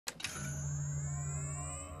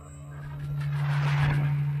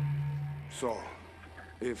So,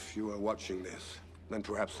 if you are watching this, then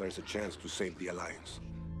perhaps there's a chance to save the Alliance.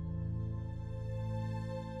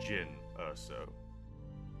 Jin Erso.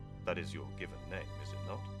 That is your given name, is it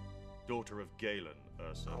not? Daughter of Galen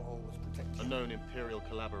Erso, a known Imperial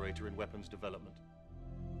collaborator in weapons development.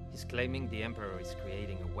 He's claiming the Emperor is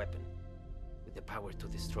creating a weapon with the power to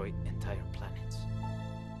destroy entire planets.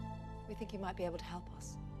 We think he might be able to help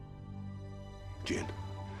us. Jin,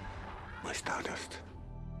 my Stardust.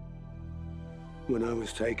 When I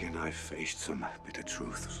was taken, I faced some bitter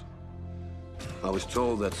truths. I was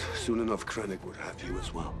told that soon enough Krennic would have you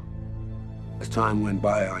as well. As time went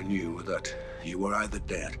by, I knew that you were either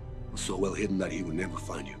dead or so well hidden that he would never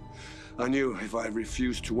find you. I knew if I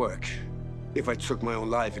refused to work, if I took my own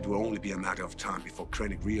life, it would only be a matter of time before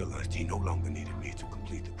Krennic realized he no longer needed me to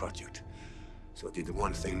complete the project. So I did the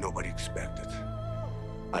one thing nobody expected.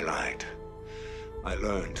 I lied. I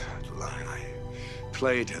learned to lie. I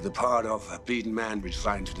played the part of a beaten man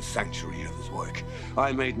resigned to the sanctuary of his work.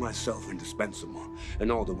 I made myself indispensable, and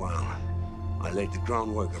all the while, I laid the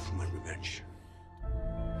groundwork for my revenge.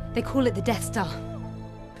 They call it the Death Star,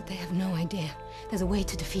 but they have no idea there's a way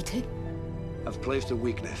to defeat it. I've placed a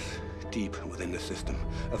weakness deep within the system,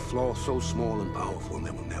 a flaw so small and powerful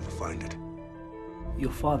they will never find it.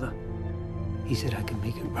 Your father, he said I could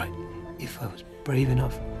make it right if I was brave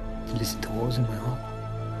enough to listen to what was in my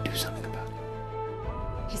heart, do something about it.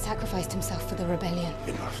 He sacrificed himself for the rebellion.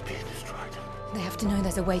 It must be destroyed. They have to know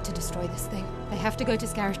there's a way to destroy this thing. They have to go to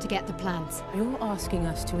Scarif to get the plans. You're asking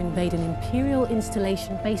us to invade an Imperial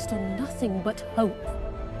installation based on nothing but hope.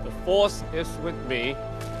 The Force is with me,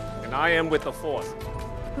 and I am with the Force.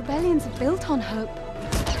 Rebellions are built on hope.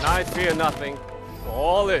 And I fear nothing, for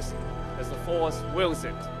all is as the Force wills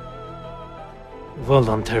it. We've all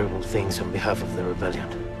done terrible things on behalf of the rebellion.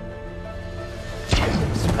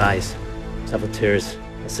 Spies, saboteurs,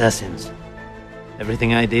 assassins.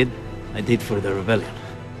 Everything I did for the rebellion.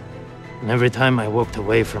 And every time I walked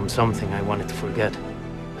away from something I wanted to forget,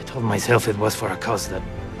 I told myself it was for a cause that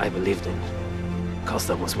I believed in. A cause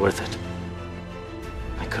that was worth it.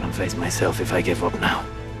 I couldn't face myself if I gave up now.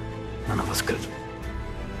 None of us could.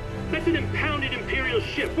 That's an impounded Imperial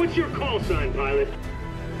ship. What's your call sign, pilot?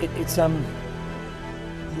 It's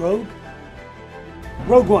Rogue?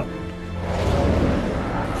 Rogue One.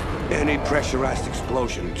 Any pressurized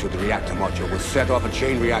explosion to the reactor module will set off a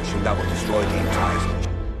chain reaction that will destroy the entire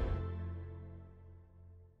station.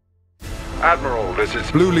 Admiral, this is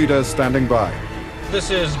Blue Leader standing by. This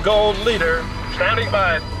is Gold Leader standing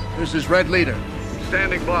by. This is Red Leader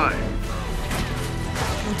standing by.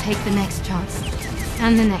 We'll take the next chance.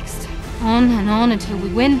 And the next. On and on until we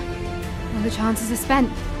win. All the chances are spent.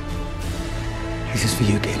 This is for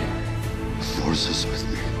you, Galen. The Force is with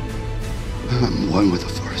me. I'm one with the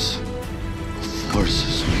Force. The Force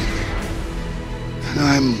is with me. And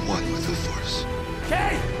I'm one with the Force.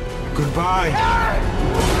 Okay! Goodbye.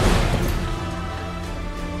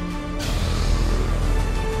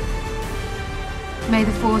 May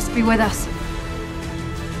the Force be with us.